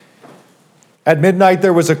At midnight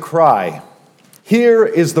there was a cry, "Here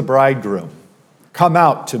is the bridegroom. Come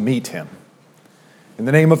out to meet him." In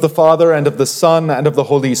the name of the Father, and of the Son, and of the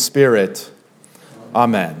Holy Spirit.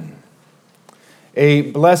 Amen. A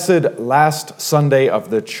blessed last Sunday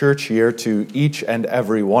of the church year to each and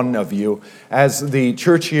every one of you. As the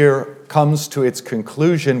church year comes to its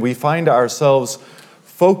conclusion, we find ourselves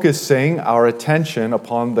focusing our attention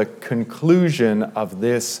upon the conclusion of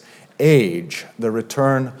this age, the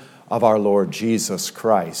return of our Lord Jesus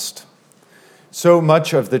Christ. So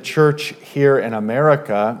much of the church here in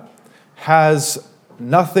America has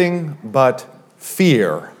nothing but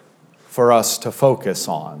fear for us to focus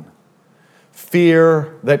on.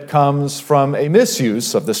 Fear that comes from a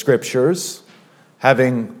misuse of the Scriptures,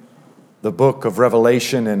 having the book of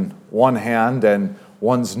Revelation in one hand and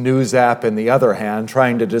one's news app in the other hand,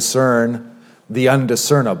 trying to discern the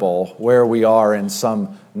undiscernible, where we are in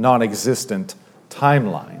some non-existent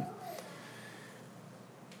timeline.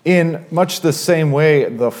 In much the same way,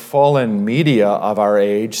 the fallen media of our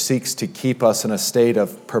age seeks to keep us in a state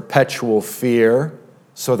of perpetual fear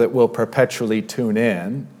so that we'll perpetually tune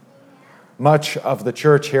in. Much of the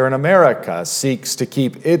church here in America seeks to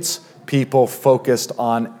keep its people focused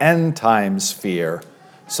on end times fear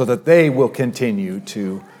so that they will continue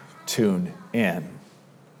to tune in.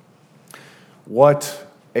 What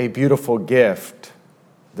a beautiful gift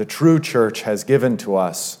the true church has given to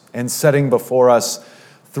us in setting before us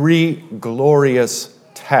three glorious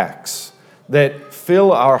texts that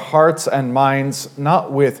fill our hearts and minds not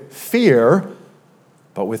with fear,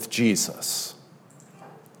 but with Jesus.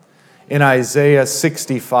 In Isaiah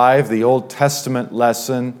 65, the Old Testament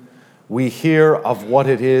lesson, we hear of what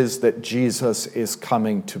it is that Jesus is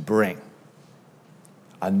coming to bring: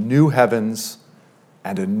 a new heavens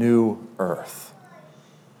and a new earth.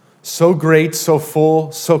 So great, so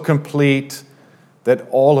full, so complete that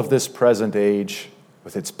all of this present age,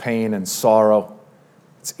 with its pain and sorrow,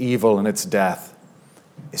 its evil and its death,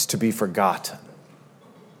 is to be forgotten.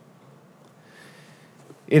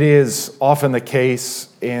 It is often the case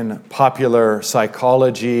in popular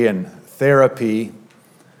psychology and therapy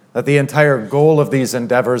that the entire goal of these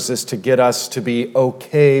endeavors is to get us to be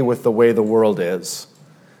okay with the way the world is,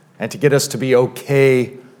 and to get us to be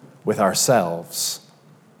okay with ourselves.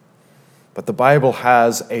 But the Bible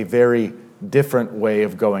has a very different way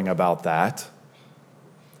of going about that.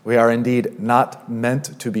 We are indeed not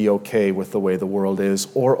meant to be okay with the way the world is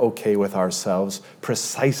or okay with ourselves,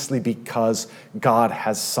 precisely because God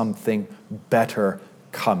has something better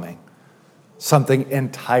coming, something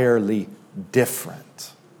entirely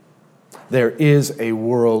different. There is a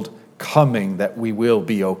world coming that we will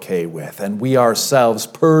be okay with, and we ourselves,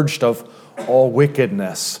 purged of all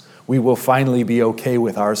wickedness, we will finally be okay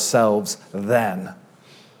with ourselves then.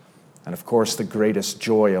 And of course, the greatest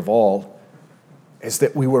joy of all is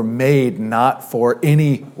that we were made not for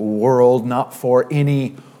any world, not for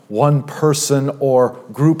any one person or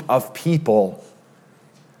group of people.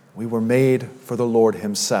 We were made for the Lord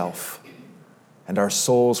Himself, and our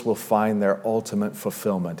souls will find their ultimate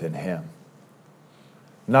fulfillment in Him.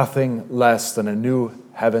 Nothing less than a new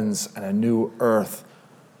heavens and a new earth,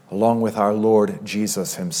 along with our Lord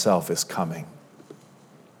Jesus Himself, is coming.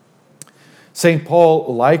 St.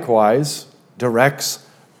 Paul likewise directs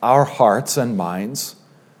our hearts and minds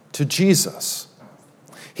to Jesus.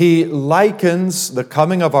 He likens the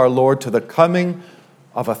coming of our Lord to the coming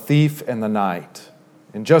of a thief in the night,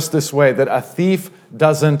 in just this way, that a thief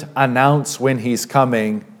doesn't announce when he's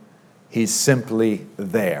coming, he's simply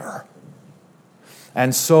there.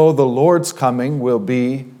 And so the Lord's coming will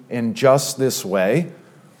be in just this way.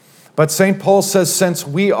 But St. Paul says, since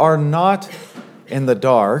we are not in the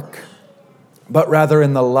dark, but rather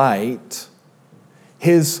in the light,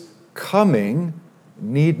 His coming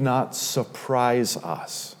need not surprise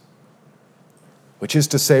us. Which is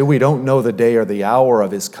to say, we don't know the day or the hour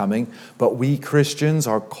of His coming, but we Christians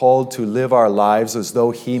are called to live our lives as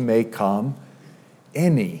though He may come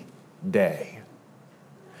any day.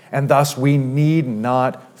 And thus we need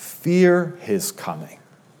not fear His coming.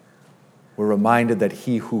 We're reminded that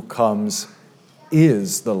He who comes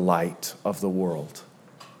is the light of the world,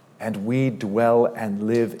 and we dwell and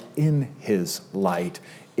live in His light,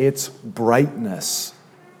 its brightness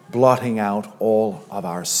blotting out all of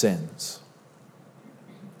our sins.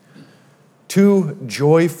 Two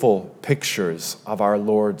joyful pictures of our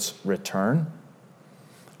Lord's return,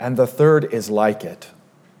 and the third is like it,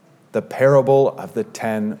 the parable of the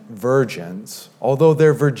 10 virgins, although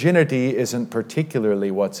their virginity isn't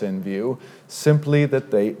particularly what's in view, simply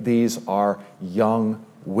that these are young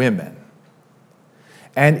women.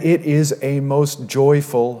 And it is a most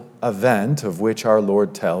joyful event of which our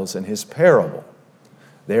Lord tells in his parable.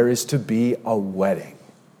 There is to be a wedding.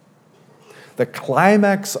 The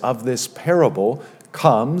climax of this parable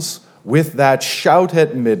comes with that shout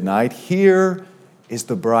at midnight, "Here is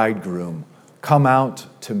the bridegroom, come out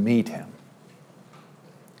to meet him."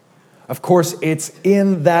 Of course, it's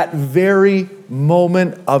in that very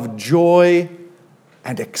moment of joy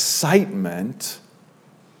and excitement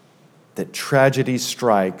that tragedy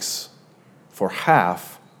strikes for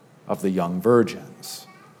half of the young virgins.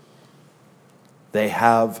 They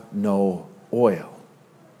have no oil.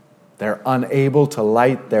 They're unable to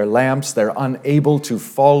light their lamps. They're unable to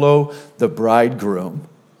follow the bridegroom.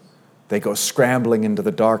 They go scrambling into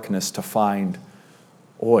the darkness to find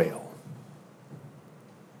oil.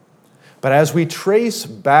 But as we trace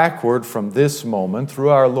backward from this moment through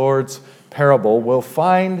our Lord's parable, we'll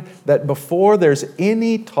find that before there's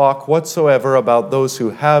any talk whatsoever about those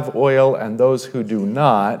who have oil and those who do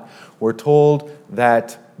not, we're told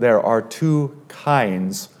that there are two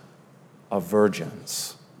kinds of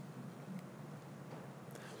virgins.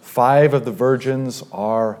 5 of the virgins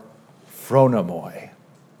are phronomoi,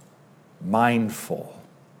 mindful,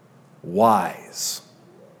 wise.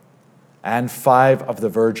 And 5 of the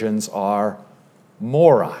virgins are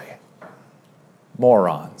morai,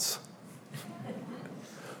 morons,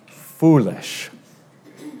 foolish.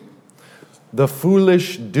 The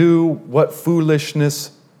foolish do what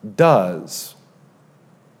foolishness does.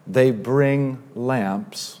 They bring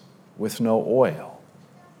lamps with no oil.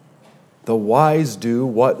 The wise do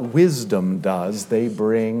what wisdom does. They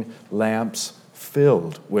bring lamps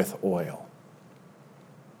filled with oil.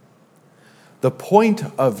 The point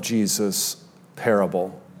of Jesus'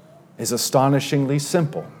 parable is astonishingly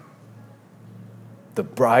simple. The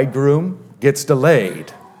bridegroom gets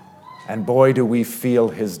delayed, and boy, do we feel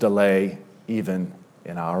his delay even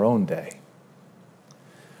in our own day.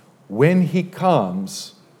 When he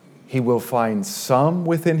comes, he will find some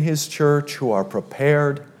within his church who are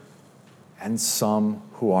prepared and some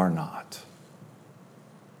who are not.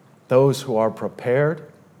 Those who are prepared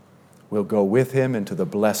will go with him into the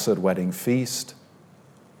blessed wedding feast,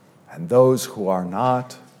 and those who are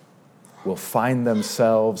not will find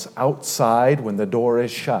themselves outside when the door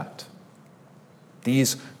is shut.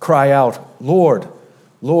 These cry out, "Lord,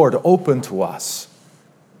 Lord, open to us."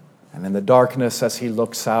 And in the darkness, as he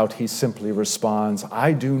looks out, he simply responds,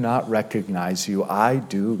 "I do not recognize you. I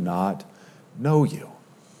do not know you."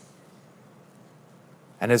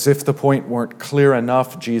 And as if the point weren't clear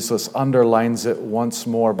enough, Jesus underlines it once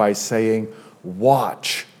more by saying,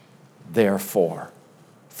 "Watch, therefore,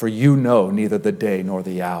 for you know neither the day nor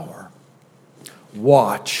the hour."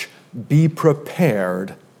 Watch, be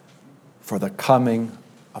prepared for the coming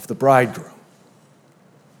of the bridegroom.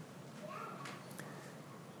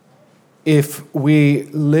 If we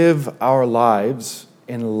live our lives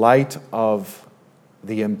in light of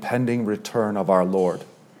the impending return of our Lord,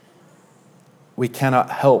 we cannot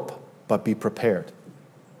help but be prepared.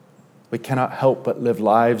 We cannot help but live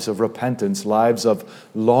lives of repentance, lives of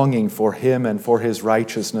longing for him and for his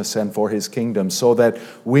righteousness and for his kingdom, so that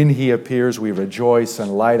when he appears, we rejoice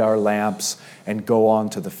and light our lamps and go on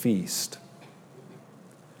to the feast.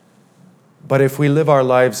 But if we live our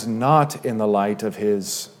lives not in the light of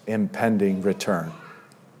his impending return,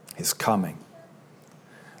 his coming,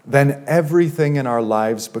 then everything in our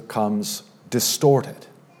lives becomes distorted.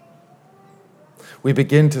 We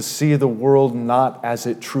begin to see the world not as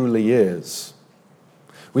it truly is.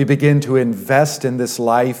 We begin to invest in this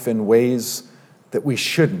life in ways that we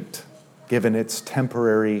shouldn't, given its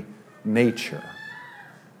temporary nature.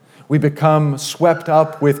 We become swept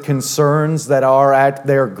up with concerns that are at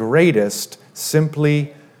their greatest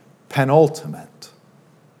simply penultimate,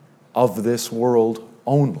 of this world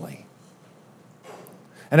only.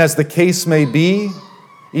 And as the case may be,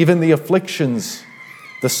 even the afflictions,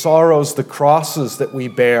 the sorrows, the crosses that we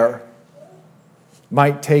bear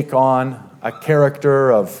might take on a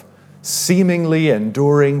character of seemingly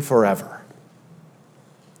enduring forever.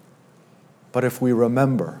 But if we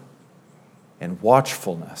remember in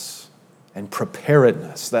watchfulness and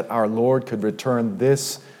preparedness that our Lord could return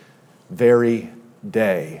this very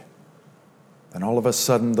day, then all of a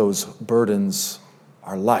sudden those burdens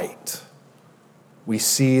are light. We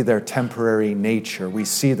see their temporary nature. We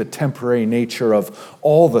see the temporary nature of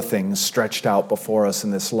all the things stretched out before us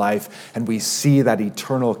in this life, and we see that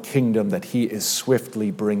eternal kingdom that he is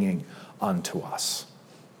swiftly bringing unto us.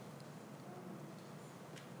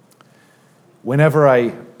 Whenever I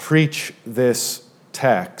preach this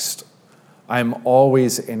text, I'm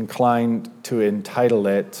always inclined to entitle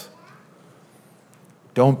it,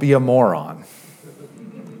 "Don't Be a Moron."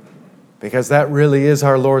 Because that really is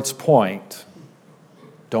our Lord's point.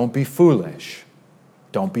 Don't be foolish.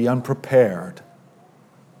 Don't be unprepared.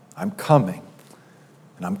 I'm coming,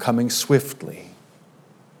 and I'm coming swiftly.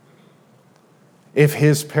 If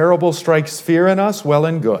his parable strikes fear in us, well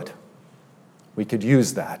and good. We could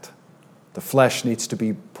use that. The flesh needs to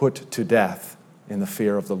be put to death in the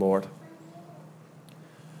fear of the Lord.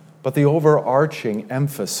 But the overarching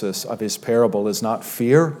emphasis of his parable is not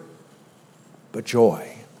fear, but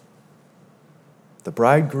joy. The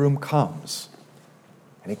bridegroom comes,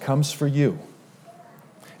 and he comes for you.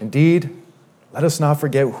 Indeed, let us not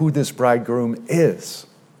forget who this bridegroom is.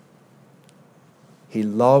 He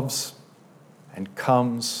loves and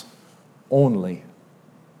comes only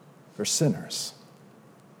for sinners.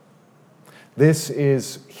 This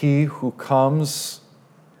is he who comes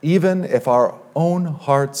even if our own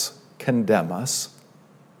hearts condemn us.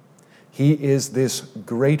 He is this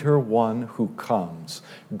greater one who comes,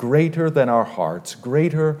 greater than our hearts,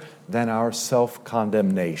 greater than our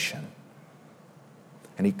self-condemnation.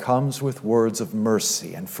 And he comes with words of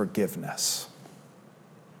mercy and forgiveness.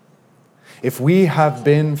 If we have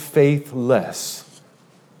been faithless,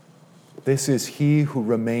 this is he who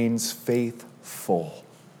remains faithful,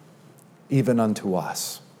 even unto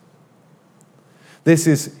us. This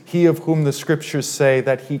is he of whom the scriptures say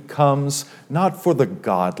that he comes not for the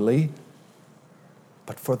godly,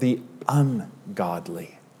 but for the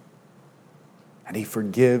ungodly. And he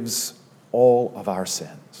forgives all of our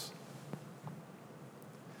sins.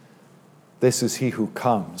 This is he who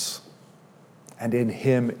comes, and in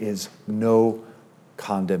him is no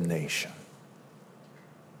condemnation.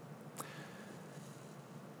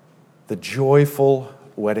 The joyful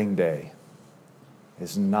wedding day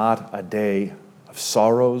is not a day of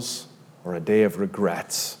sorrows or a day of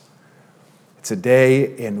regrets. It's a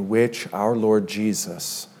day in which our Lord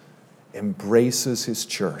Jesus embraces his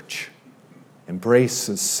church,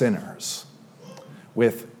 embraces sinners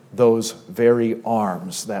with those very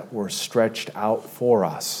arms that were stretched out for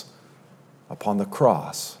us upon the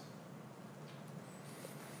cross.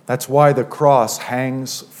 That's why the cross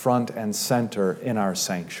hangs front and center in our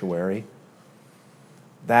sanctuary.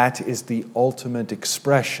 That is the ultimate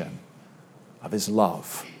expression of his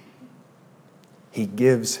love. He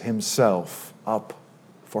gives himself up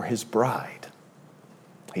for his bride.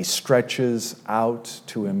 He stretches out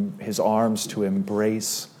to his arms to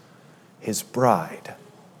embrace his bride.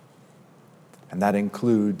 And that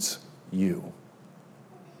includes you.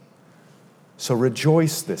 So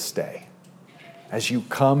rejoice this day as you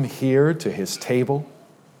come here to his table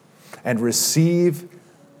and receive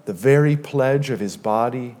the very pledge of his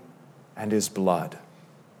body and his blood,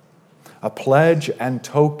 a pledge and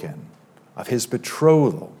token of his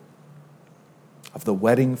betrothal, of the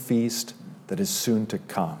wedding feast that is soon to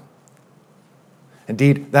come.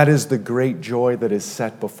 Indeed, that is the great joy that is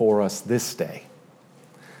set before us this day,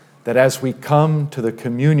 that as we come to the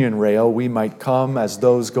communion rail, we might come as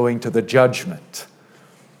those going to the judgment.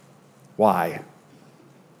 Why?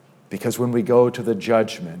 Because when we go to the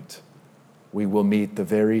judgment, we will meet the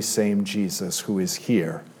very same Jesus who is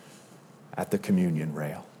here at the communion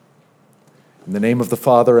rail. In the name of the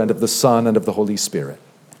Father, and of the Son, and of the Holy Spirit.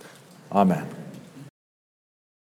 Amen.